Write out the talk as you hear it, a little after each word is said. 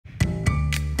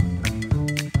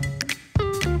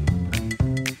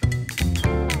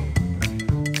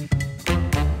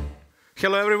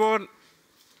Hello, everyone.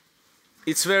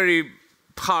 It's very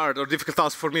hard or difficult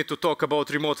task for me to talk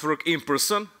about remote work in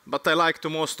person, but I like to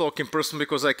most talk in person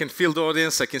because I can feel the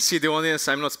audience, I can see the audience,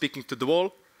 I'm not speaking to the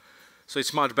wall, so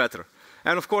it's much better.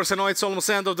 And of course, I know it's almost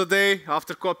the end of the day,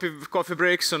 after coffee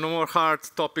break, so no more hard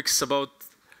topics about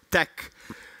tech.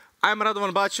 I'm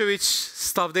Radovan Bacovic,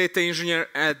 staff data engineer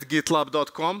at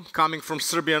gitlab.com, coming from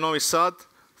Serbia, Novi Sad.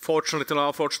 Fortunately or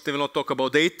unfortunately, we'll not talk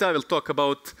about data, we'll talk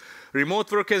about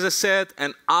remote work, as I said,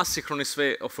 and asynchronous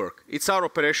way of work. It's our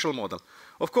operational model.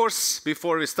 Of course,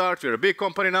 before we start, we're a big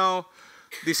company now.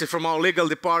 This is from our legal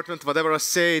department. Whatever I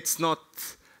say, it's not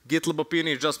GitLab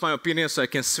opinion, it's just my opinion, so I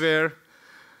can swear,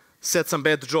 set some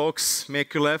bad jokes,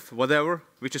 make you laugh, whatever,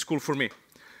 which is cool for me.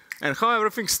 And how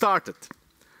everything started.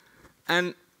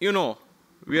 And you know,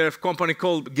 we are a company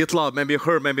called GitLab, maybe you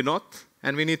heard, maybe not,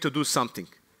 and we need to do something.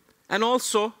 And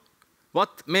also,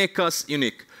 what makes us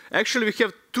unique? Actually, we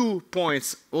have 2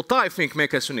 points, what I think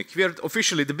make us unique. We are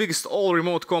officially the biggest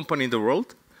all-remote company in the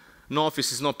world. No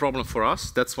office is no problem for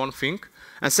us, that's one thing.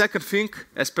 And second thing,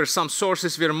 as per some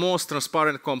sources, we are the most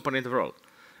transparent company in the world.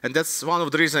 And that's one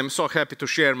of the reasons I'm so happy to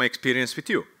share my experience with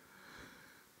you.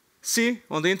 See,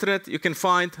 on the internet, you can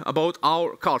find about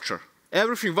our culture.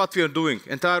 Everything what we are doing,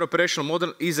 entire operational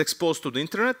model is exposed to the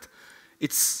internet.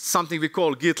 It's something we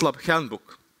call GitLab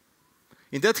Handbook.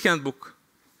 In that handbook,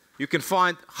 you can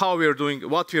find how we are doing,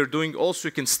 what we are doing. Also,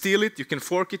 you can steal it, you can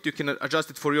fork it, you can adjust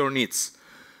it for your needs.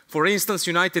 For instance,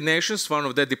 United Nations, one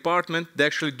of their department, they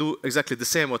actually do exactly the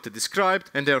same what they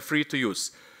described, and they are free to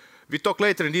use. We talk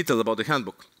later in detail about the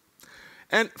handbook.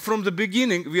 And from the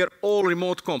beginning, we are all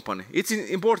remote company. It's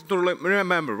important to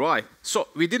remember why. So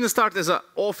we didn't start as an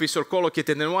office or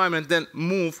co-located environment, then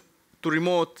move to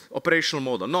remote operational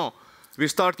model. No, we're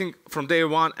starting from day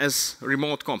one as a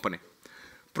remote company.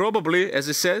 Probably, as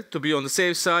I said, to be on the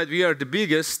safe side, we are the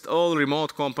biggest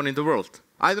all-remote company in the world.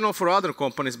 I don't know for other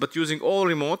companies, but using all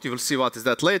remote, you will see what is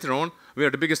that later on, we are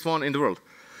the biggest one in the world.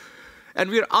 And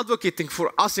we are advocating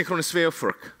for asynchronous way of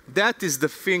work. That is the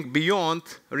thing beyond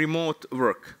remote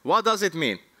work. What does it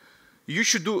mean? You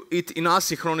should do it in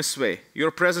asynchronous way.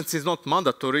 Your presence is not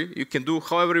mandatory. You can do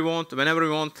however you want, whenever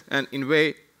you want, and in a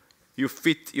way you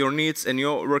fit your needs and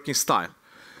your working style.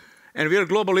 And we are a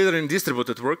global leader in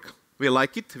distributed work. We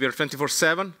like it. We are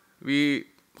 24/7. We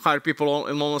hire people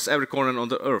in almost every corner on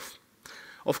the earth.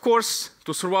 Of course,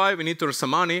 to survive, we need to earn some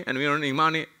money, and we are earning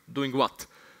money doing what?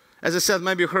 As I said,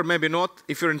 maybe you heard, maybe not.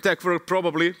 If you're in tech world,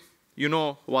 probably you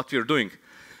know what we're doing.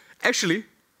 Actually,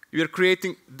 we are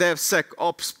creating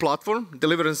DevSecOps platform,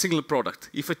 delivering a single product.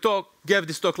 If I gave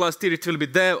this talk last year, it will be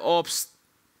DevOps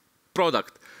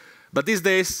product. But these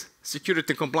days,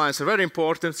 security and compliance are very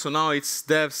important, so now it's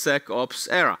DevSecOps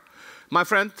era. My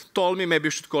friend told me maybe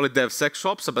you should call it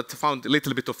DevSecOps, but I found it a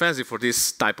little bit offensive for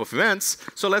this type of events,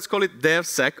 so let's call it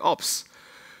DevSecOps.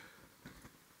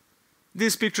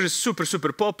 This picture is super,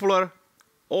 super popular.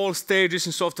 All stages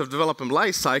in software development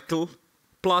lifecycle,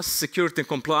 plus security and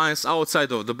compliance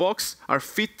outside of the box, are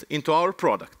fit into our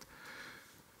product.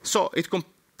 So it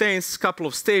contains a couple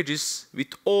of stages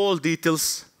with all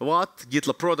details what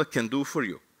GitLab product can do for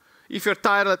you. If you're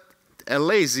tired and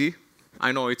lazy,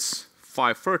 I know it's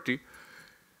 5:30,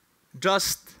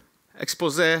 just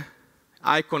expose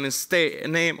icon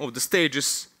and name of the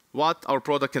stages what our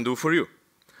product can do for you.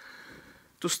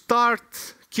 To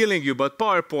start killing you about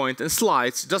PowerPoint and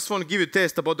slides, just want to give you a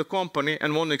taste about the company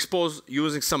and want to expose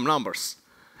using some numbers.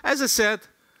 As I said,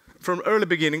 from early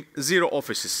beginning, 0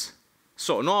 offices.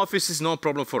 So no offices, no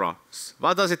problem for us.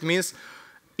 What does it mean?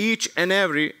 Each and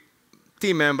every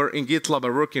team member in GitLab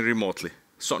are working remotely.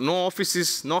 So no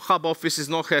offices, no hub offices,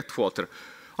 no headquarters.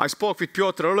 I spoke with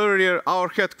Piotr earlier. Our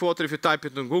headquarters, if you type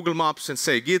it on Google Maps and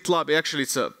say GitLab, actually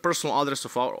it's a personal address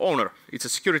of our owner. It's a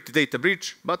security data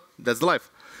breach, but that's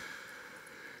life.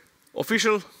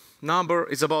 Official number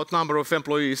is about number of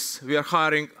employees. We are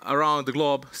hiring around the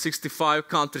globe, 65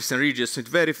 countries and regions with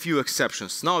very few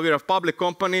exceptions. Now we are a public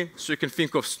company, so you can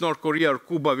think of North Korea or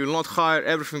Cuba. We will not hire.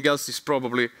 Everything else is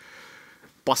probably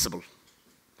possible.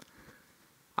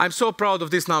 I'm so proud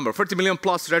of this number, 30 million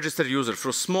plus registered users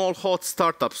from small, hot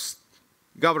startups,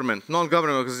 government,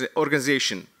 non-government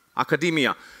organization,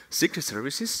 academia, secret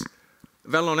services,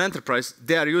 well-known enterprise,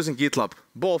 they are using GitLab,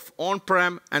 both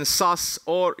on-prem and SaaS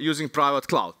or using private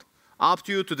cloud. Up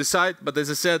to you to decide, but as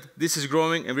I said, this is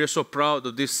growing and we are so proud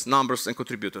of these numbers and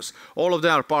contributors. All of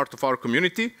them are part of our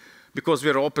community because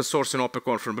we are open source and open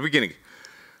core from the beginning.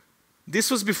 This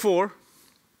was before.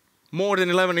 More than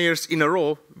 11 years in a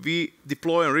row, we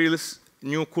deploy and release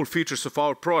new cool features of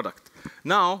our product.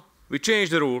 Now, we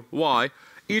changed the rule. Why?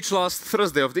 Each last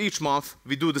Thursday of each month,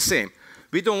 we do the same.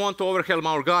 We don't want to overwhelm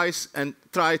our guys and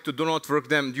try to do not work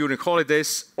them during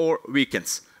holidays or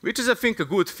weekends, which is, I think, a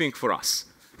good thing for us,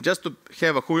 just to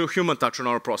have a human touch on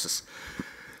our process.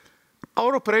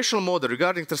 Our operational model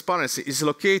regarding transparency is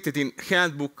located in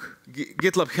handbook,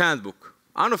 GitLab handbook.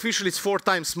 Unofficially, it's 4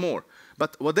 times more.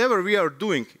 But whatever we are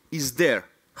doing is there.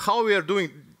 How we are doing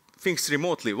things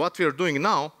remotely, what we are doing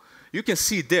now, you can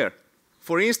see there.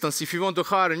 For instance, if you want to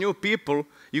hire new people,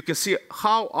 you can see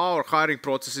how our hiring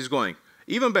process is going.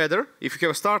 Even better, if you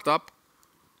have a startup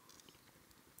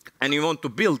and you want to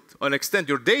build and extend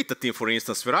your data team, for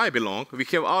instance, where I belong, we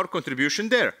have our contribution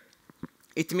there.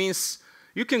 It means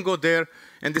you can go there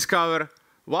and discover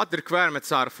what the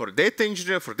requirements are for data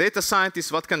engineer, for data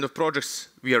scientists, what kind of projects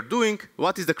we are doing,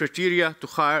 what is the criteria to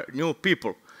hire new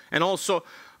people, and also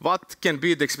what can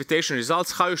be the expectation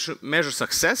results, how you should measure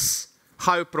success,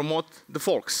 how you promote the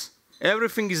folks.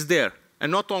 Everything is there,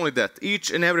 and not only that,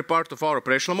 each and every part of our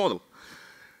operational model.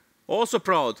 Also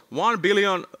proud, 1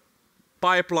 billion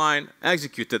pipeline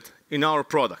executed in our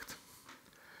product.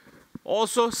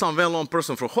 Also, some well-known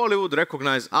person from Hollywood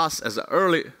recognized us as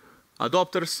early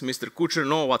adopters. Mr. Kutcher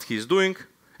knows what he's doing,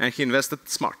 and he invested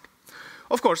smart.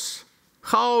 Of course,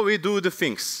 how we do the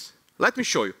things. Let me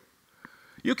show you.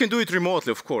 You can do it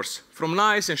remotely, of course. From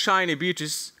nice and shiny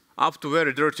beaches up to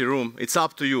very dirty room, it's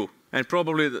up to you. And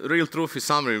probably the real truth is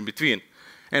somewhere in between.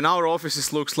 And our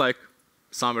offices looks like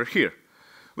somewhere here.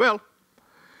 Well,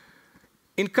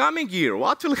 in coming year,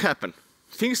 what will happen?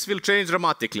 Things will change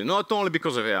dramatically, not only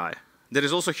because of AI. There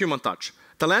is also human touch.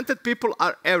 Talented people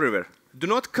are everywhere. Do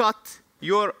not cut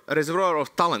your reservoir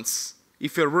of talents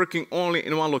if you're working only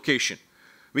in one location.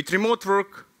 With remote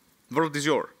work, world is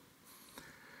yours.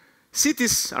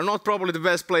 Cities are not probably the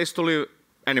best place to live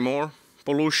anymore.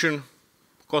 Pollution,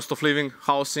 cost of living,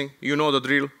 housing, you know the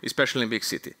drill, especially in big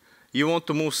city. You want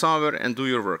to move somewhere and do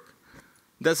your work.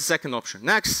 That's the second option.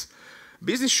 Next,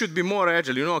 business should be more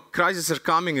agile. You know, crises are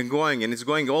coming and going, and it's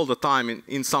going all the time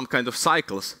in some kind of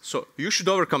cycles. So you should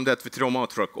overcome that with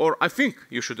remote work, or I think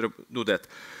you should do that.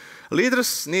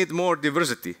 Leaders need more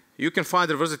diversity. You can find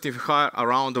diversity if you hire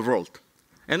around the world.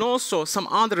 And also, some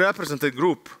underrepresented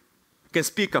group can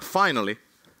speak up finally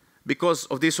because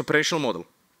of this operational model.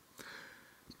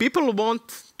 People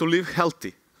want to live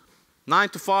healthy. 9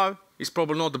 to 5 is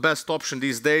probably not the best option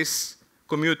these days.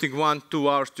 Commuting 1-2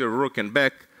 hours to your work and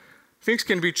back. Things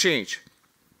can be changed.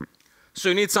 So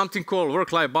you need something called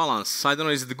work-life balance. I don't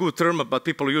know if it's a good term, but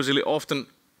people usually often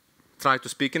try to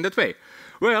speak in that way.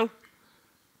 Well,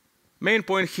 main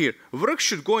point here, work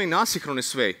should go in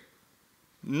asynchronous way.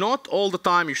 Not all the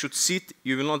time you should sit,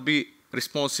 you will not be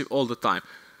responsive all the time.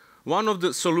 One of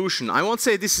the solutions, I won't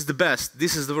say this is the best,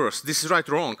 this is the worst, this is right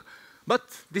or wrong, but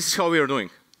this is how we are doing.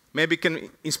 Maybe it can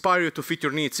inspire you to fit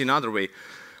your needs in another way.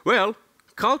 Well,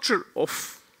 culture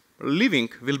of living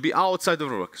will be outside of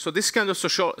work. So this kind of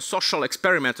social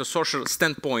experiment, a social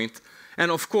standpoint, and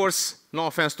of course, no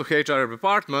offense to HR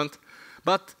department,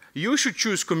 but you should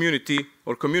choose community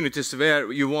or communities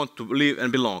where you want to live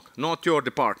and belong, not your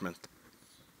department.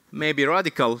 Maybe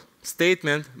radical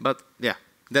statement, but yeah,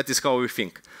 that is how we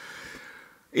think.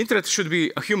 Internet should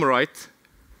be a human right,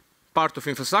 part of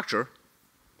infrastructure,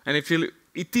 and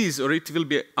it is or it will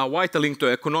be a vital link to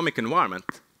economic environment.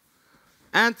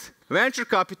 And venture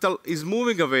capital is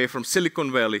moving away from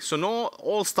Silicon Valley, so not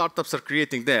all startups are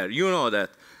creating there. You know that.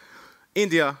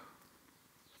 India,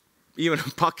 even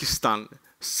Pakistan,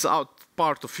 south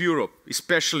part of Europe,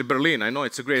 especially Berlin, I know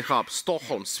it's a great hub,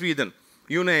 Stockholm, Sweden,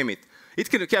 you name it. It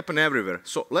can happen everywhere.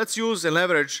 So let's use and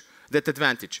leverage that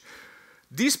advantage.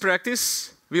 This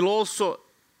practice will also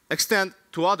extend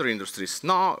to other industries.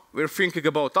 Now we're thinking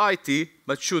about IT,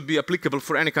 but should be applicable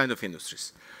for any kind of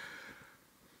industries.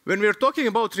 When we're talking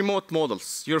about remote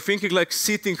models, you're thinking like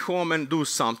sitting home and do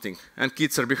something, and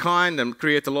kids are behind and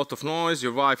create a lot of noise,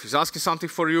 your wife is asking something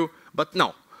for you, but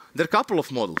no, there are a couple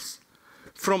of models.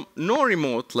 From no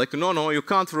remote, like no, you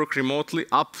can't work remotely,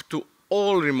 up to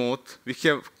all remote, we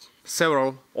have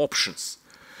several options.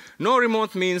 No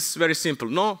remote means very simple.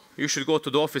 No, you should go to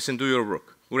the office and do your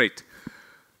work. Great.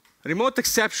 Remote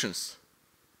exceptions.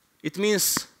 It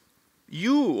means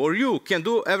you can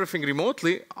do everything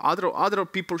remotely. Other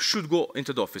people should go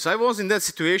into the office. I was in that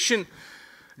situation.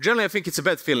 Generally, I think it's a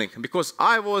bad feeling because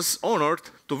I was honored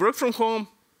to work from home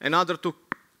and other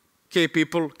 2K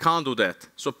people can't do that.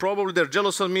 So probably they're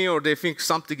jealous of me or they think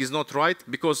something is not right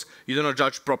because you do not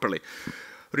judge properly.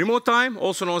 Remote time,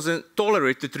 also known as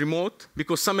tolerated remote,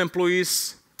 because some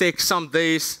employees take some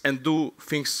days and do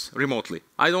things remotely.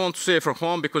 I don't want to say from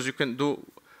home because you can do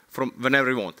from whenever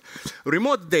you want.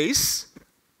 Remote days,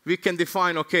 we can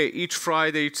define, okay, each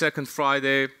Friday, each second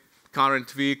Friday,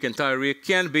 current week, entire week,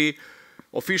 can be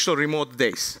official remote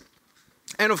days.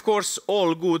 And of course,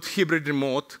 all good hybrid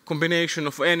remote combination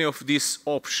of any of these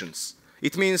options.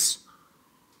 It means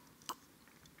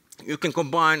you can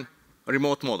combine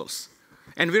remote models.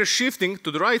 And we're shifting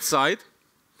to the right side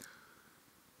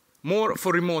more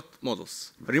for remote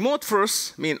models. Remote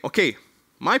first mean, okay,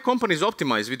 my company is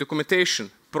optimized with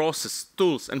documentation, process,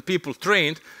 tools, and people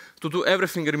trained to do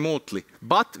everything remotely.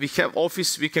 But we have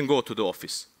office, we can go to the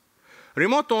office.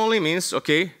 Remote only means,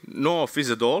 okay, no office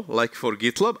at all, like for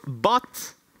GitLab,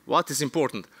 but what is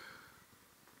important?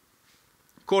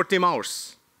 Core team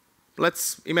hours.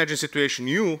 Let's imagine a situation,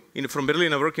 you from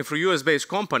Berlin are working for a US-based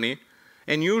company,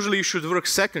 and usually you should work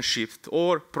second shift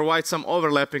or provide some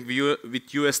overlapping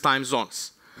with US time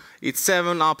zones. It's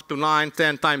 7 up to 9,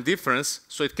 10 time difference,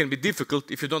 so it can be difficult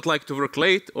if you don't like to work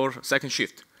late or second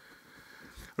shift.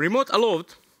 Remote allowed,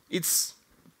 it's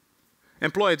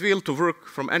employee at will to work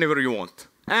from anywhere you want.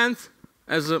 And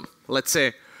as a, let's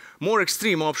say, more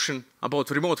extreme option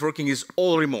about remote working is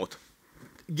all remote.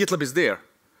 GitLab is there.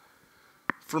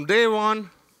 From day one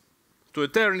to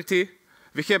eternity,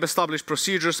 we have established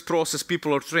procedures, process,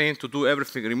 people are trained to do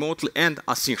everything remotely and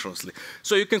asynchronously.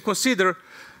 So you can consider,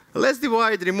 let's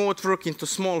divide remote work into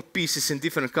small pieces in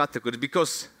different categories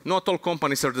because not all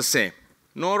companies are the same.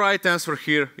 No right answer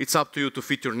here, it's up to you to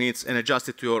fit your needs and adjust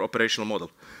it to your operational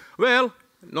model. Well,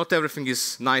 not everything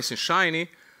is nice and shiny.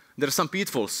 There are some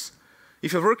pitfalls.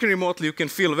 If you're working remotely, you can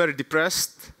feel very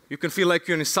depressed. You can feel like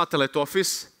you're in a satellite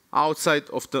office outside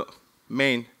of the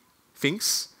main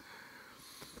things.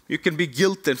 You can be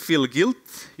guilt and feel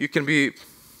guilt. You can be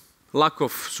lack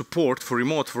of support for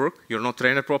remote work. You're not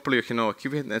trained properly, you know,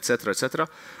 etc., etc.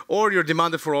 Or you're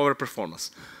demanded for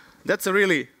overperformance. That's a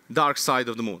really dark side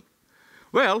of the moon.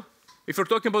 Well, if you're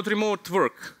talking about remote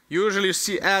work, usually you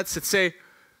see ads that say,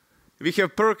 we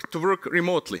have perk to work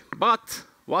remotely. But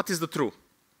what is the truth?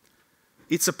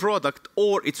 It's a product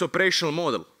or it's operational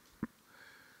model.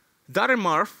 Darren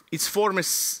Marf is former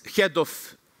head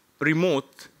of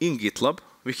remote in GitLab.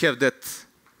 We have that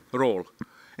role.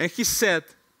 And he said,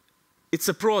 it's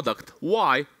a product.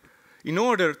 Why? In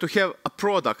order to have a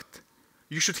product,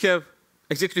 you should have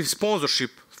executive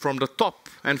sponsorship from the top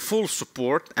and full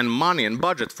support and money and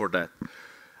budget for that.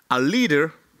 A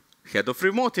leader, head of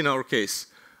remote in our case,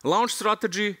 launch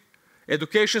strategy,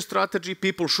 education strategy,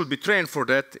 people should be trained for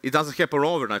that. It doesn't happen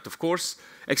overnight, of course.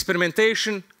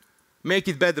 Experimentation, make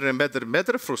it better and better and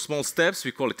better for small steps,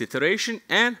 we call it iteration,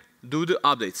 and do the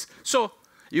updates. So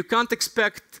you can't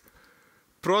expect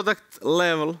product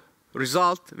level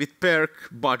result with perk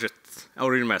budget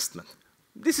or investment.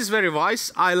 This is very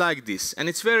wise, I like this, and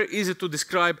it's very easy to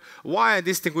describe why I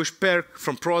distinguish perk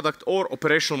from product or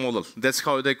operational model. That's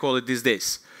how they call it these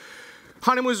days.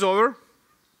 Honeymoon is over,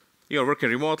 you're working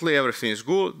remotely, everything is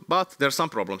good, but there are some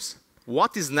problems.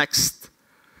 What is next?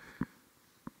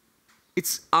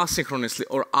 It's asynchronously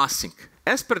or async.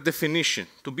 As per definition,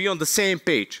 to be on the same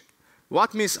page,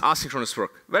 what means asynchronous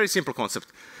work? Very simple concept.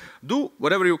 Do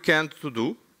whatever you can to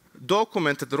do,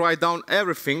 document it, write down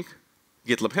everything,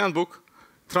 GitLab handbook,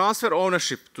 transfer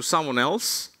ownership to someone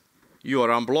else, you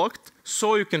are unblocked,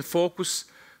 so you can focus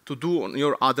to do on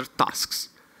your other tasks.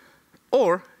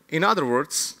 Or, in other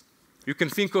words, you can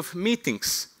think of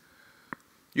meetings.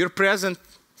 Your presence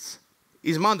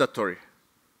is mandatory.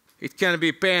 It can be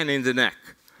a pain in the neck.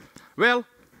 Well,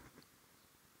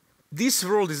 this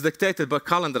world is dictated by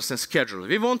calendars and schedules.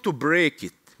 We want to break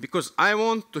it because I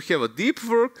want to have a deep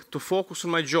work to focus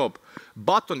on my job.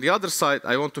 But on the other side,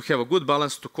 I want to have a good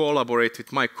balance to collaborate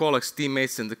with my colleagues,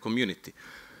 teammates, and the community.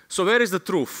 So where is the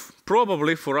truth?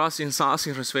 Probably for us in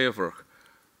asynchronous way of work.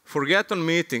 Forget on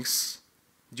meetings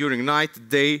during night,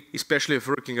 day, especially if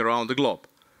working around the globe.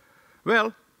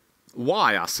 Well,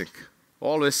 why async?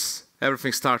 Always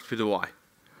everything starts with a why.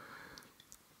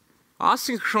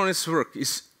 Asynchronous work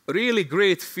is really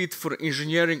great fit for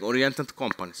engineering-oriented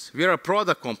companies. We are a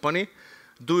product company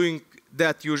doing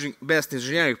that using best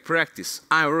engineering practice.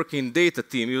 I'm working in data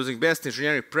team using best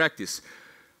engineering practice.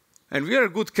 And we are a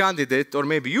good candidate, or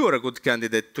maybe you are a good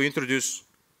candidate, to introduce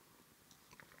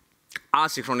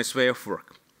asynchronous way of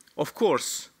work. Of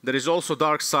course, there is also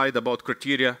dark side about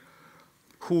criteria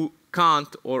who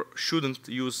can't or shouldn't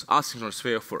use asynchronous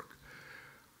way of work.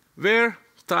 Where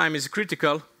time is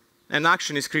critical and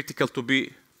action is critical to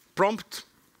be prompt,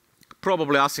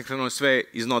 probably asynchronous way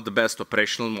is not the best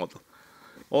operational model.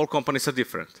 All companies are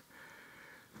different.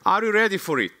 Are you ready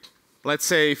for it? Let's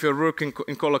say if you're working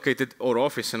in co-located or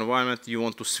office environment, you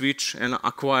want to switch and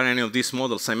acquire any of these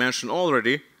models I mentioned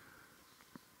already.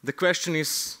 The question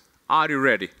is, are you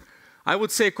ready? I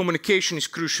would say communication is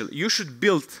crucial. You should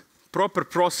build proper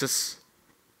process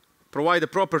provide the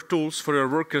proper tools for your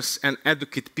workers and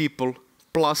educate people,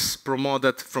 plus promote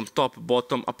that from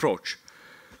top-bottom approach.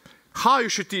 How you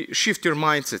should shift your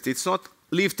mindset? It's not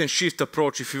lift and shift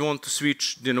approach if you want to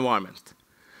switch the environment.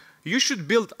 You should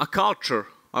build a culture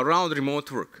around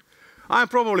remote work. I'm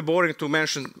probably boring to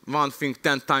mention one thing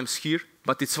 10 times here,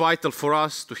 but it's vital for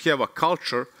us to have a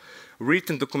culture,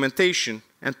 written documentation,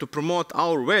 and to promote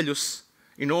our values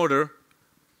in order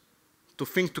to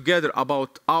think together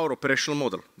about our operational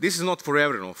model. This is not for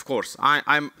everyone, of course.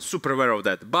 I'm super aware of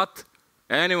that, but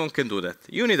anyone can do that.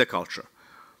 You need a culture.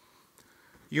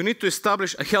 You need to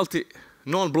establish a healthy,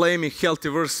 non-blaming, healthy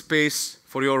workspace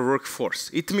for your workforce.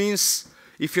 It means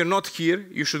if you're not here,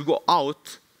 you should go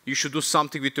out, you should do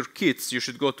something with your kids, you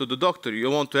should go to the doctor, you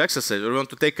want to exercise, or you want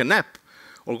to take a nap,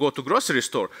 or go to grocery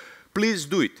store. Please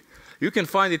do it. You can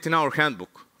find it in our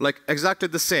handbook, like exactly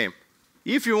the same.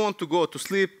 If you want to go to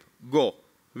sleep, go.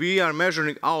 We are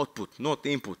measuring output, not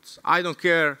inputs. I don't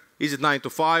care, is it 9 to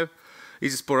 5,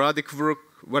 is it sporadic work,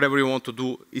 whatever you want to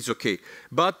do is okay.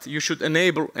 But you should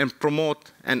enable and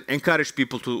promote and encourage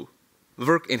people to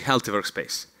work in healthy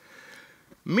workspace.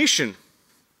 Mission.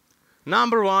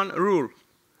 Number 1 rule.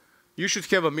 You should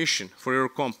have a mission for your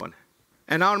company.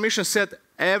 And our mission said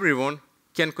everyone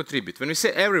can contribute. When we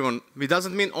say everyone, it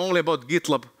doesn't mean only about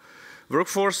GitLab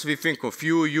workforce. We think of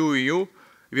you.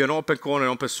 We are an open core and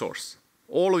open source.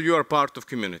 All of you are part of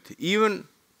community. Even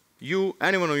you,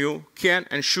 any one of you, can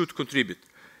and should contribute.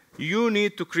 You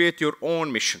need to create your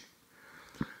own mission.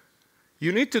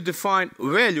 You need to define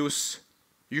values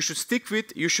you should stick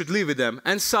with, you should live with them,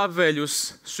 and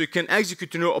sub-values so you can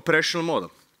execute your operational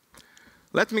model.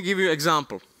 Let me give you an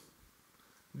example.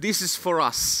 This is for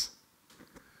us.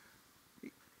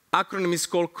 Acronym is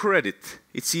called CREDIT.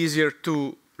 It's easier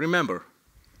to remember.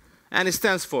 And it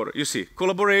stands for, you see,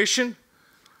 collaboration,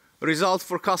 result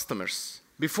for customers.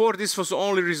 Before this was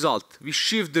only result. We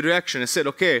shift the direction and said,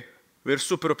 okay, we're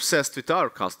super obsessed with our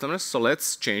customers, so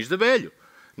let's change the value.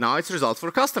 Now it's result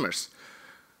for customers.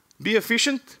 Be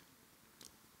efficient,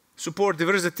 support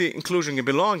diversity, inclusion, and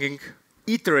belonging,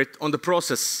 iterate on the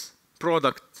process,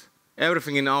 product,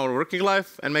 everything in our working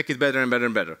life, and make it better and better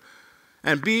and better.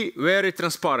 And be very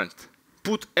transparent.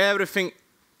 Put everything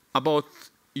about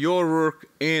your work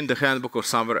in the handbook or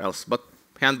somewhere else, but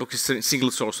handbook is a single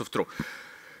source of truth.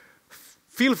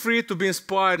 Feel free to be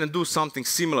inspired and do something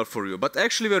similar for you, but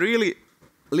actually we're really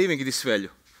living this value.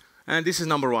 And this is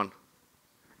number 1.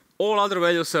 All other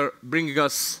values are bringing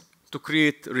us to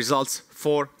create results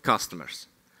for customers.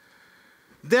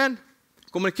 Then,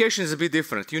 communication is a bit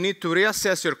different. You need to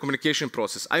reassess your communication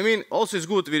process. I mean, also it's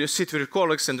good when you sit with your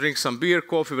colleagues and drink some beer,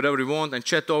 coffee, whatever you want, and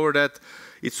chat over that.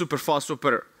 It's super fast,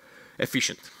 super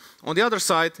efficient. On the other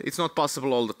side, it's not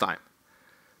possible all the time.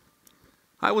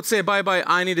 I would say bye-bye,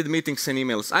 I needed meetings and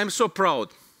emails. I'm so proud.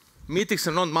 Meetings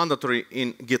are not mandatory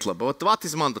in GitLab, but what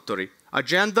is mandatory?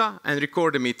 Agenda and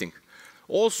record a meeting.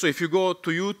 Also, if you go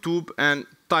to YouTube and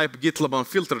type GitLab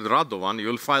unfiltered Radovan, you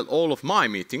will find all of my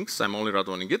meetings. I'm only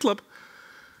Radovan in GitLab.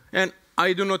 And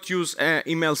I do not use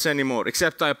emails anymore,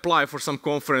 except I apply for some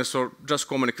conference or just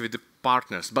communicate with the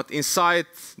partners. But inside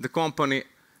the company,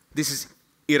 this is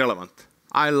irrelevant.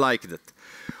 I like that.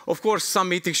 Of course, some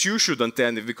meetings you should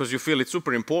attend because you feel it's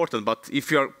super important, but if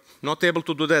you're not able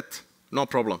to do that, no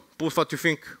problem. Put what you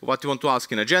think, what you want to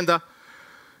ask in agenda,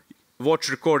 watch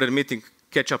recorded meeting,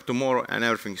 catch up tomorrow, and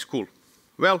everything is cool.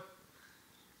 Well,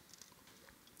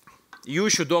 you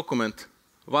should document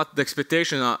what the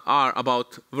expectations are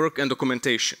about work and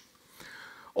documentation.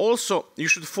 Also, you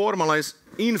should formalize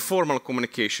informal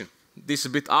communication. This is a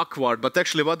bit awkward, but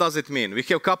actually what does it mean? We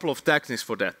have a couple of techniques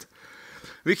for that.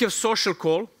 We have social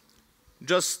call,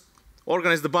 just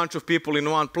organize a bunch of people in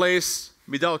one place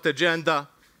without agenda.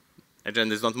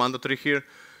 Agenda is not mandatory here.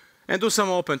 And do some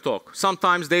open talk.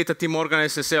 Sometimes data team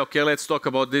organizers say, okay, let's talk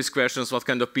about these questions. What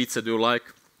kind of pizza do you like?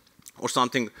 Or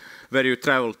something where you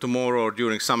travel tomorrow or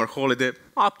during summer holiday.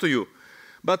 Up to you.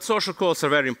 But social calls are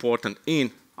very important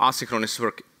in asynchronous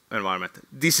work environment.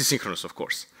 This is synchronous, of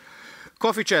course.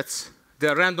 Coffee chats. They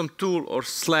are random tool or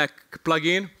Slack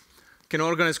plugin. Can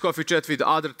organize coffee chat with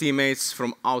other teammates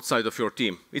from outside of your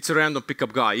team. It's a random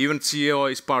pickup guy. Even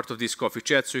CEO is part of this coffee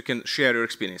chat, so you can share your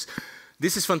experience.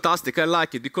 This is fantastic. I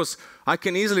like it because I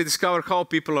can easily discover how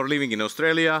people are living in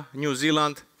Australia, New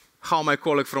Zealand, how my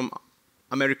colleague from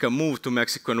America moved to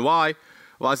Mexico and why,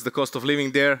 what's the cost of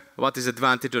living there, what is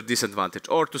advantage or disadvantage,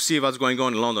 or to see what's going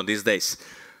on in London these days.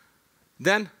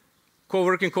 Then,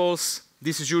 co-working calls.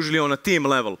 This is usually on a team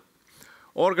level.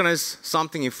 Organize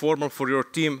something informal for your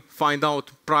team. Find out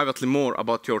privately more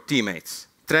about your teammates.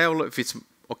 Travel if it's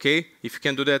okay, if you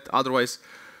can do that. Otherwise,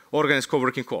 organize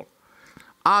co-working call.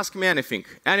 Ask me anything.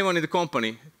 Anyone in the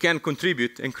company can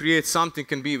contribute and create something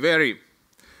can be very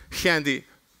handy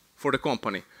for the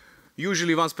company.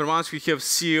 Usually once per month we have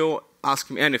CEO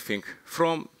ask me anything,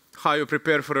 from how you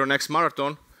prepare for your next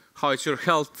marathon, how is your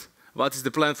health, what is the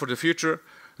plan for the future,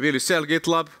 will you sell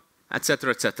GitLab,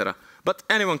 etc., etc. But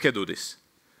anyone can do this.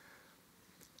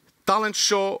 Talent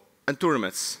show and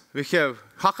tournaments. We have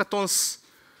hackathons,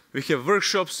 we have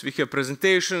workshops, we have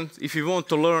presentations. If you want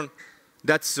to learn,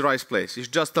 that's the right place. It's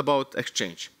just about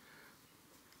exchange.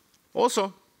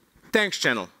 Also, thanks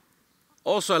channel.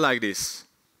 Also, I like this.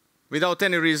 Without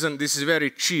any reason, this is a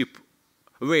very cheap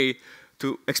way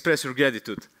to express your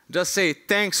gratitude. Just say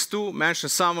thanks to, mention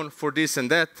someone for this and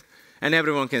that, and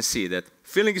everyone can see that.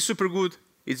 Feeling is super good,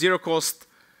 it's zero cost,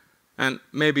 and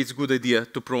maybe it's a good idea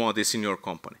to promote this in your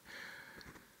company.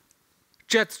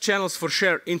 Chat channels for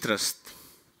shared interest.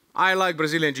 I like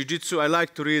Brazilian Jiu-Jitsu, I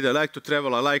like to read, I like to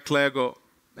travel, I like Lego,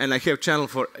 and I have channel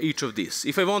for each of these.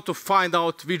 If I want to find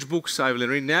out which books I will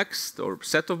read next, or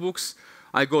set of books,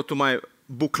 I go to my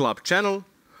book club channel.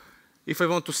 If I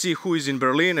want to see who is in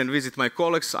Berlin and visit my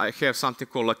colleagues, I have something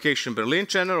called Location Berlin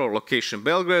channel, or Location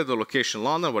Belgrade, or Location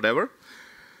London, whatever,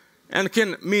 and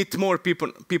can meet more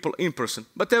people in person.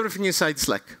 But everything inside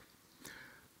Slack.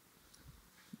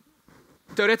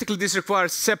 Theoretically, this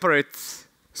requires separate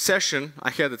session. I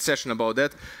had a session about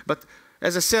that. But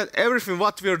as I said, everything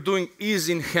what we are doing is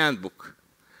in handbook.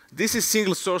 This is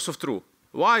single source of truth.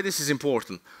 Why this is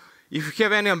important? If you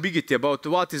have any ambiguity about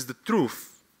what is the truth,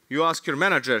 you ask your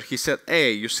manager, he said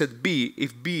A, you said B.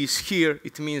 If B is here,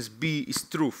 it means B is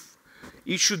truth.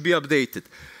 It should be updated.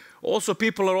 Also,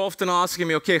 people are often asking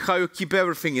me, okay, how you keep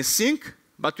everything in sync,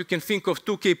 but you can think of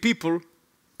 2K people,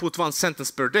 put one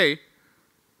sentence per day,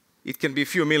 it can be a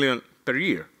few million per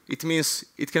year. It means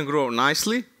it can grow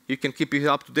nicely, you can keep it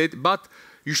up to date, but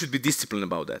you should be disciplined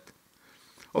about that.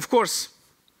 Of course,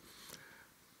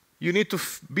 you need to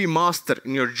be master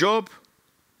in your job.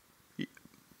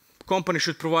 Company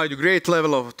should provide you great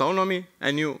level of autonomy,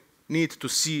 and you need to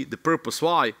see the purpose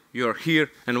why you are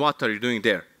here and what are you doing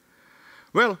there.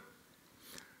 Well,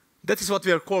 that is what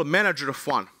we are called manager of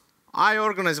one. I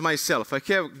organize myself. I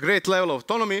have great level of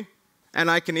autonomy, and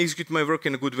I can execute my work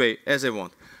in a good way as I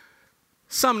want.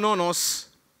 Some no-nos,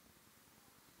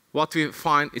 what we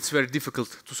find, it's very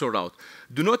difficult to sort out.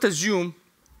 Do not assume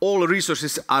all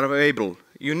resources are available.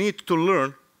 You need to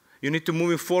learn, you need to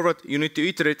move forward, you need to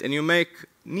iterate, and you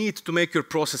need to make your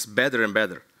process better and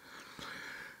better.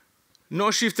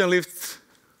 No shift and lift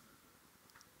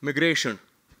migration.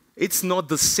 It's not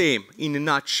the same in a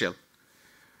nutshell.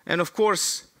 And of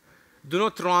course, do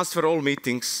not transfer all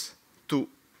meetings to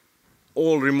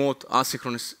all remote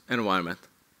asynchronous environment.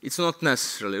 It's not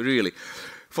necessarily, really.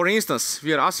 For instance,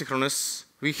 we are asynchronous,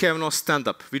 we have no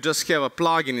stand-up. We just have a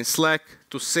plugin in Slack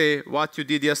to say what you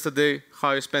did yesterday,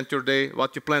 how you spent your day,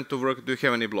 what you plan to work, do you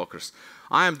have any blockers.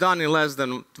 I am done in less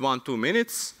than 1-2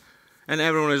 minutes, and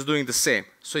everyone is doing the same.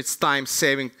 So it's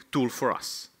time-saving tool for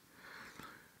us.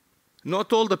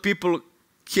 Not all the people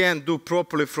can do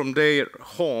properly from their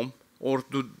home, or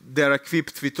they're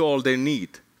equipped with all they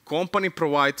need. Company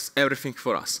provides everything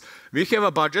for us. We have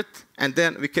a budget, and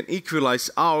then we can equalize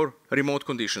our remote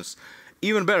conditions.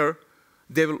 Even better,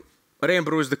 they will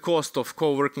reimburse the cost of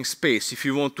co-working space if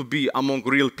you want to be among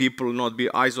real people, not be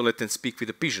isolated and speak with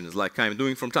the pigeons like I'm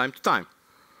doing from time to time.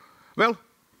 Well,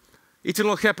 it will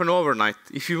not happen overnight.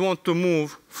 If you want to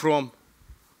move from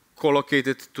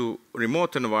co-located to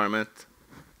remote environment,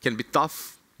 it can be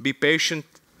tough, be patient,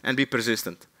 and be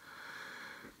persistent.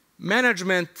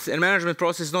 Management and management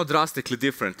process is not drastically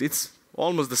different. It's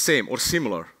almost the same or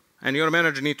similar. And your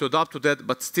manager needs to adapt to that,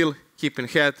 but still keep in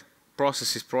head,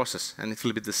 process is process, and it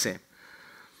will be the same.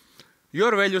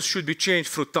 Your values should be changed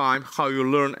through time, how you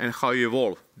learn and how you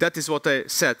evolve. That is what I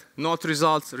said, not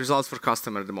results, results for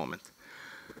customer at the moment.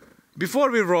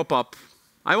 Before we wrap up,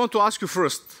 I want to ask you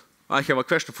first, I have a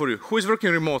question for you. Who is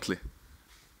working remotely?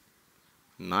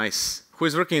 Nice. Who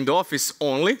is working in the office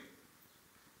only?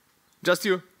 Just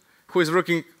you? Who is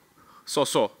working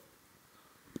so-so?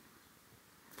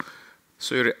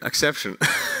 So you're an exception.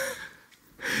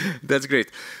 That's great.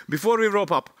 Before we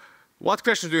wrap up, what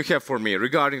questions do you have for me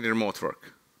regarding the remote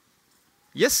work?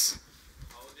 Yes?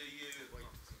 How do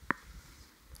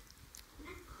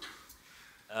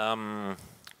you...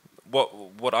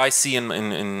 what I see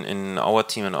in our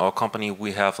team, in our company,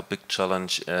 we have a big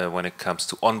challenge when it comes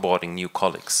to onboarding new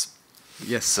colleagues.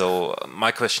 Yes. So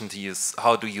my question to you is,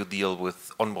 how do you deal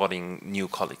with onboarding new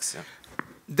colleagues? Yeah?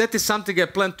 That is something I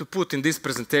plan to put in this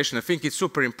presentation. I think it's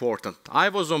super important. I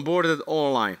was onboarded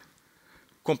online,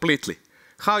 completely.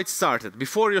 How it started?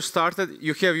 Before you started,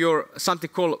 you have your something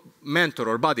called mentor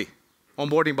or buddy.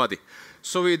 onboarding buddy.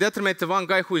 So we determine the one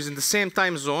guy who is in the same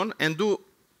time zone and do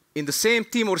in the same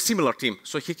team or similar team,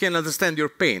 so he can understand your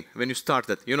pain when you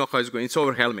started. You know how it's going. It's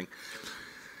overwhelming.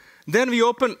 Then we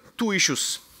open 2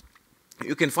 issues.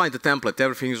 You can find the template.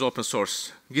 Everything is open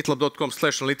source.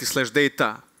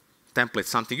 gitlab.com/analytics/data template,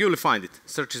 something. You will find it.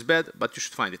 Search is bad, but you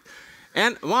should find it.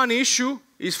 And one issue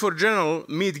is for general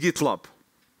meet GitLab.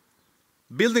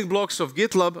 Building blocks of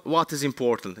GitLab, what is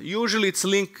important? Usually it's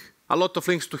a lot of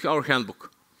links to our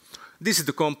handbook. This is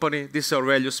the company, this is our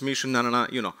values, mission,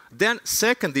 you know. Then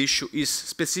second issue is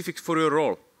specific for your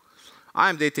role. I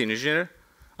am data engineer,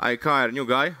 I hire a new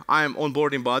guy, I am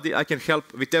onboarding buddy, I can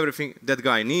help with everything that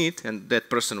guy needs and that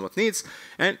person what needs,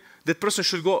 and that person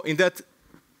should go in that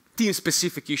team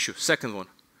specific issue, second one,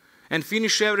 and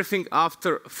finish everything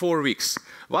after 4 weeks.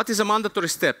 What is a mandatory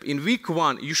step? In week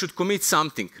 1, you should commit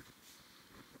something.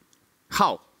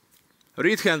 How?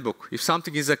 Read handbook. If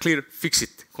something is clear, fix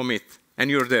it, commit, and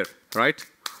you're there, right?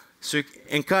 So you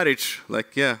encourage,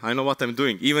 like, yeah, I know what I'm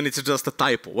doing, even if it's just a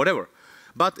typo, whatever.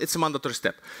 But it's a mandatory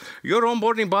step. Your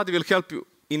onboarding buddy will help you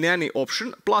in any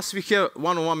option. Plus, we have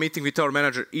one-on-one meeting with our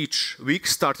manager each week,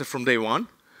 started from day 1.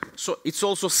 So it's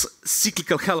also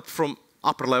cyclical help from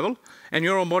upper level, and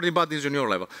your onboarding buddy is on your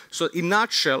level. So in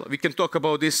nutshell, we can talk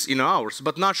about this in hours,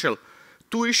 but nutshell,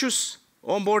 2 issues,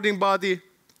 onboarding buddy,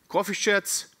 coffee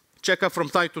chats, check up from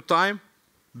time to time,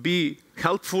 be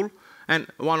helpful, and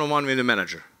one-on-one with the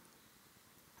manager.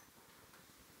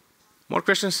 More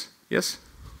questions? Yes?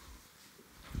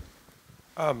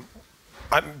 I'm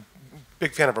a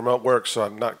big fan of remote work, so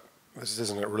this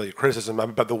isn't really a criticism,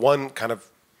 but the one kind of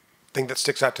thing that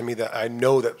sticks out to me that I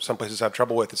know that some places have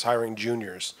trouble with is hiring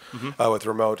juniors with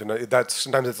remote, and that's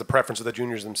sometimes it's the preference of the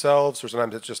juniors themselves, or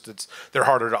sometimes they're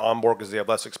harder to onboard because they have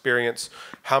less experience.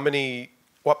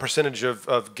 What percentage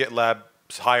of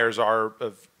GitLab's hires are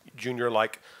of junior,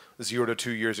 like 0 to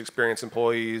 2 years experience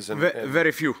employees?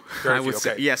 Very few, I would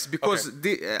say. Okay. Yes, because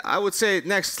I would say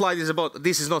next slide is about,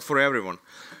 this is not for everyone.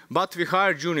 But we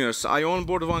hire juniors. I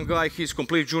onboard one guy, he's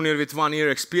complete junior with 1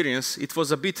 year experience. It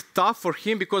was a bit tough for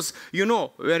him because, you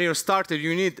know, when you started,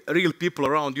 you need real people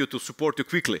around you to support you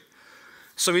quickly.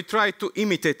 So we try to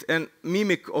imitate and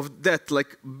mimic of that,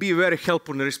 like be very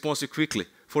helpful and responsive quickly.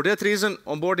 For that reason,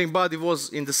 onboarding buddy was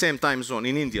in the same time zone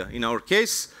in India, in our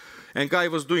case, and guy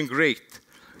was doing great.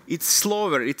 It's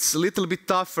slower, it's a little bit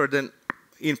tougher than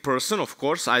in person, of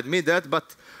course, I admit that,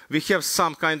 but we have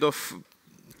some kind of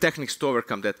techniques to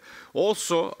overcome that.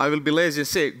 Also, I will be lazy and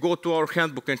say, go to our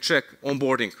handbook and check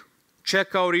onboarding.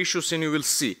 Check our issues and you will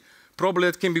see. Probably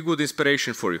that can be good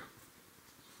inspiration for you.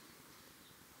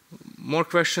 More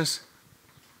questions?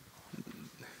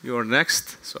 You're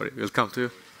next. Sorry, we'll come to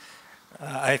you.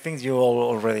 I think you all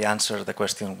already answered the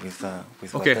question with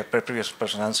okay. What the previous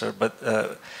person answered, but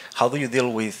how do you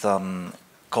deal with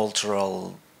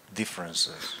cultural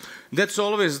differences? That's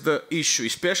always the issue,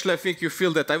 especially I think you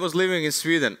feel that I was living in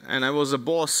Sweden and I was a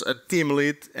boss, a team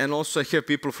lead, and also I have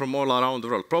people from all around the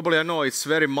world. Probably I know it's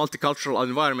very multicultural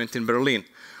environment in Berlin.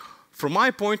 From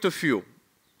my point of view,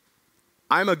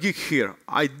 I'm a geek here.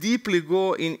 I deeply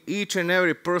go in each and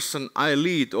every person I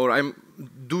lead or I'm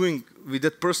doing with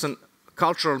that person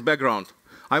cultural background.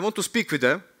 I want to speak with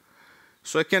them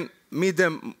so I can meet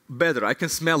them better. I can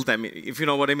smell them, if you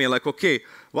know what I mean. Like, okay,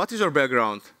 what is your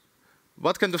background?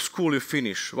 What kind of school you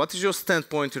finish? What is your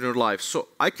standpoint in your life? So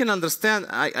I can understand,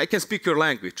 I can speak your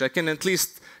language. I can at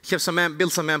least have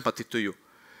build some empathy to you.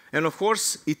 And of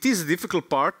course, it is a difficult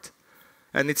part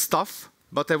and it's tough,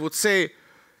 but I would say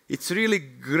it's really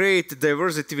great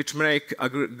diversity which make a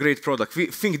great product. We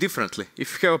think differently.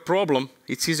 If you have a problem,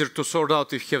 it's easier to sort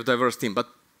out if you have a diverse team. But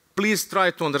please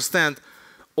try to understand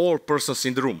all persons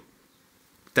in the room,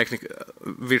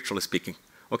 virtually speaking.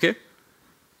 Okay?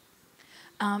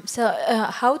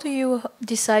 How do you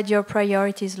decide your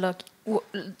priorities, like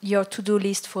your to-do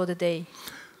list for the day?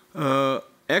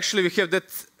 Actually, we have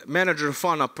that manager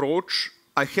fun approach.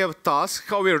 I have tasks.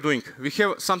 How we are doing? We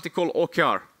have something called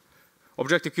OKR.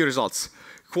 Objective key results.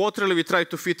 Quarterly, we try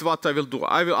to fit what I will do.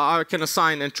 I can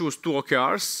assign and choose 2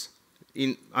 OKRs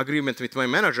in agreement with my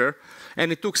manager,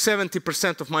 and it took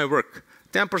 70% of my work.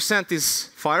 10% is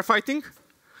firefighting,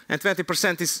 and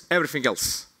 20% is everything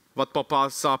else. What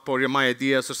pops up, or my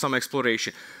ideas, or some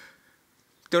exploration.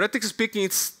 Theoretically speaking,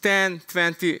 it's 10,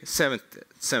 20,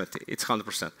 70. It's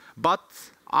 100%. But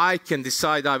I can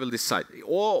decide, I will decide.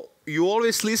 You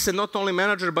always listen, not only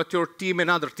manager, but your team and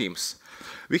other teams.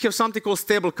 We have something called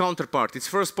stable counterpart. It's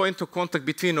first point of contact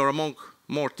between or among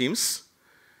more teams.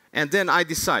 And then I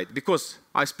decide, because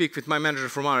I speak with my manager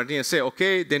from R&D and say,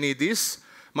 okay, they need this.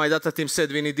 My data team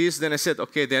said we need this. Then I said,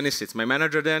 okay, Dennis, it's my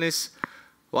manager, Dennis.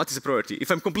 What is the priority?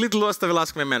 If I'm completely lost, I will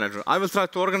ask my manager. I will try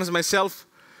to organize myself.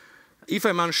 If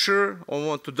I'm unsure or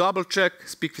want to double check,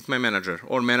 speak with my manager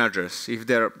or managers if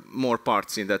there are more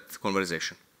parts in that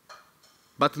conversation.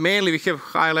 But mainly we have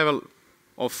high level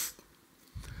of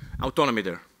autonomy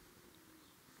there.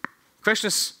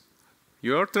 Questions?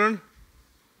 Your turn.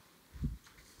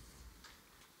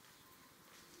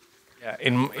 Yeah,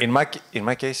 in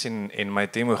my case, in my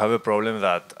team, we have a problem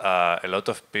that a lot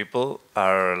of people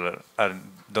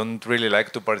don't really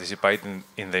like to participate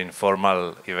in the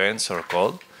informal events or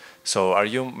call. So, are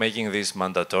you making this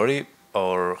mandatory,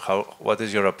 or what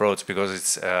is your approach?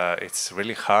 Because it's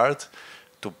really hard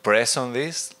to press on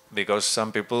this, because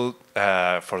some people,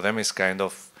 for them, it's kind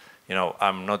of, you know,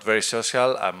 I'm not very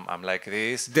social. I'm like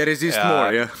this. They resist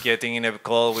more. Yeah. Getting in a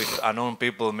call with unknown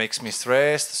people makes me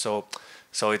stressed. So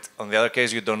on the other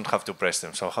case, you don't have to press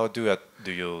them. So how do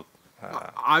you?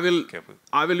 I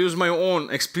will use my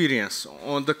own experience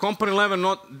on the company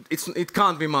level. It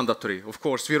can't be mandatory. Of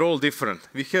course, we're all different.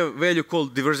 We have value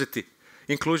called diversity,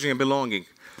 inclusion, and belonging.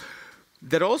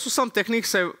 There are also some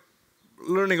techniques I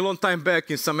learning a long time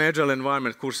back in some agile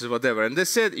environment courses, whatever. And they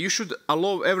said you should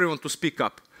allow everyone to speak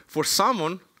up. For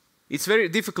someone, it's very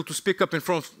difficult to speak up in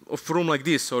front of a room like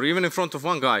this, or even in front of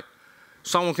one guy.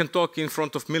 Someone can talk in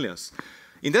front of millions.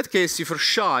 In that case, if you're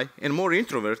shy and more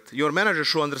introvert, your manager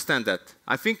should understand that.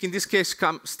 I think in this case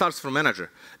starts from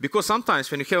manager. Because sometimes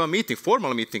when you have a meeting,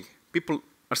 formal meeting, people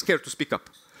are scared to speak up.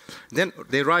 Then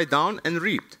they write down and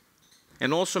read.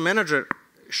 And also manager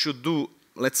should do,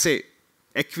 let's say,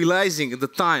 equalizing the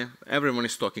time everyone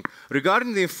is talking.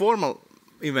 Regarding the informal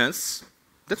events,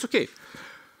 that's okay.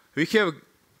 We have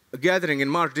a gathering in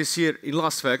March this year in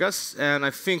Las Vegas, and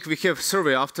I think we have a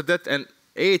survey after that, and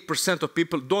 8% of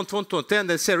people don't want to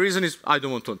attend, and the reason is, I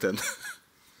don't want to attend.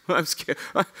 I'm scared.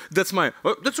 That's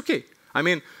okay. I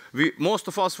mean, most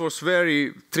of us was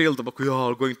very thrilled about, we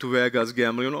are going to Vegas,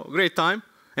 gamble, you know, great time,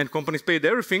 and companies paid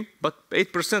everything, but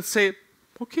 8% say,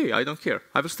 okay, I don't care,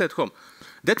 I will stay at home.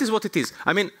 That is what it is.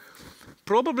 I mean,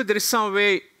 probably there is some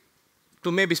way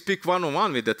to maybe speak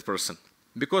one-on-one with that person.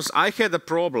 Because I had a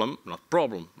problem,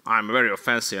 I'm very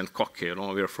offensive and cocky, you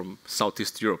know, we're from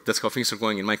Southeast Europe, that's how things are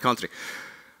going in my country.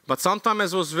 But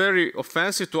sometimes I was very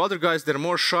offensive to other guys, they're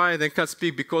more shy, they can't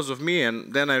speak because of me,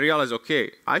 and then I realized,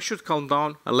 okay, I should calm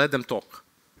down and let them talk.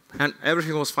 And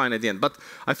everything was fine at the end. But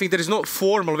I think there is no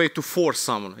formal way to force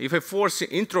someone. If I force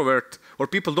introvert or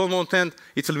people don't want to attend,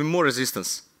 it will be more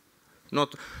resistance.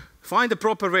 Find the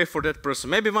proper way for that person.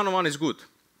 Maybe one-on-one is good.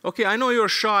 Okay, I know you're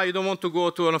shy, you don't want to go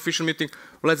to an official meeting.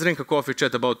 Let's drink a coffee,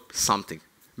 chat about something.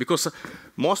 Because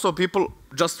most of people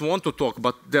just want to talk,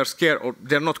 but they're scared or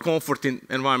they're not comfortable in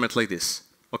an environment like this.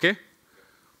 Okay?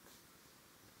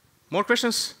 More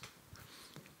questions?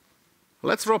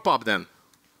 Let's wrap up then.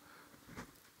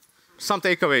 Some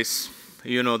takeaways.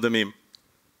 You know the meme.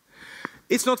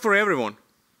 It's not for everyone.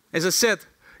 As I said,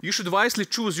 you should wisely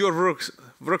choose your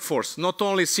workforce, not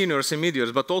only seniors and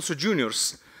mediors, but also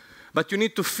juniors. But you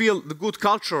need to feel the good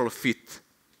cultural fit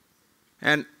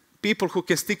and people who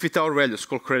can stick with our values,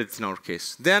 called credit in our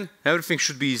case. Then everything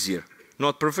should be easier.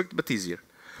 Not perfect, but easier.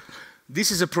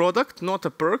 This is a product, not a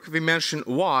perk. We mentioned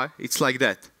why it's like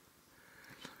that.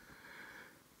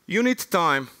 You need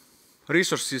time,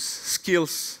 resources,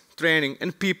 skills, training,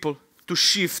 and people to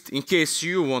shift in case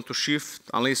you want to shift,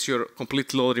 unless you're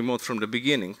completely all remote from the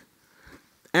beginning.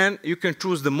 And you can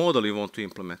choose the model you want to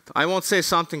implement. I won't say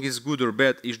something is good or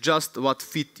bad, it's just what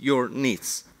fit your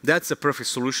needs. That's a perfect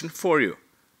solution for you.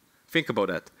 Think about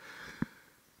that.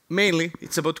 Mainly,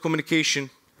 it's about communication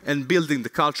and building the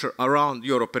culture around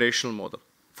your operational model.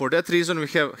 For that reason, we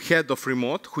have head of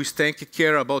remote who is taking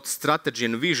care about strategy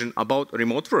and vision about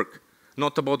remote work,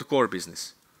 not about the core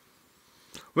business.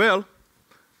 Well,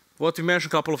 what we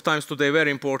mentioned a couple of times today,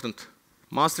 very important.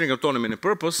 Mastering autonomy and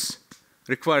purpose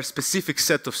requires specific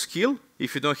set of skills.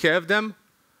 If you don't have them,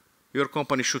 your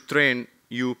company should train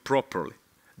you properly.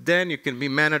 Then you can be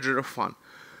manager of fun.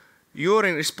 You are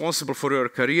responsible for your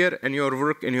career and your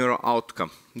work and your outcome.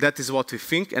 That is what we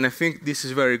think, and I think this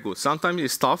is very good. Sometimes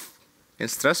it's tough and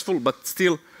stressful, but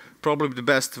still probably the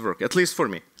best work, at least for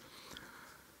me.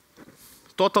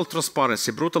 Total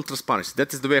transparency, brutal transparency,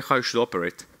 that is the way how you should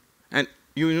operate. And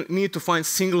you need to find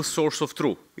single source of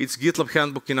truth. It's GitLab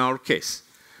handbook in our case.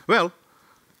 Well,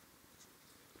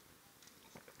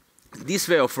 this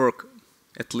way of work,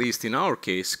 at least in our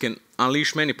case, can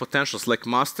unleash many potentials like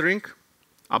mastering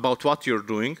about what you're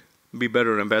doing, be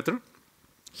better and better,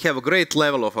 have a great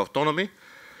level of autonomy,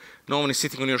 no one is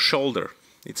sitting on your shoulder.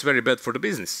 It's very bad for the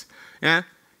business. Yeah?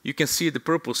 You can see the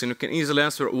purpose and you can easily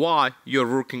answer why you're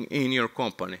working in your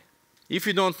company. If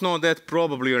you don't know that,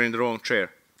 probably you're in the wrong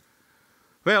chair.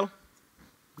 Well,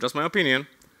 just my opinion,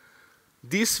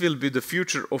 this will be the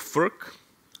future of work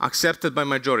accepted by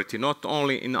majority, not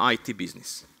only in IT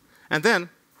business. And then,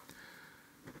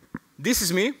 this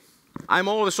is me. I'm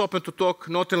always open to talk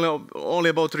not only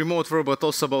about remote work, but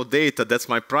also about data. That's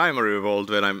my primary world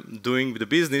where I'm doing the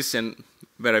business and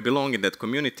where I belong in that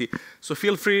community. So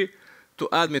feel free to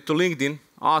add me to LinkedIn,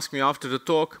 ask me after the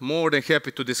talk. More than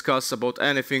happy to discuss about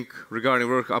anything regarding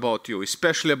work about you,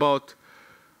 especially about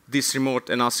this remote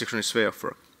and asynchronous way of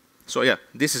work. So yeah,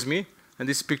 this is me, and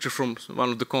this picture from one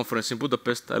of the conferences in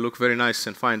Budapest. I look very nice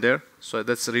and fine there, so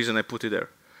that's the reason I put it there.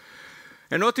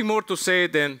 And nothing more to say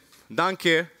than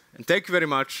danke, and thank you very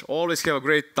much. Always have a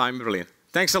great time in Berlin.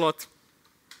 Thanks a lot.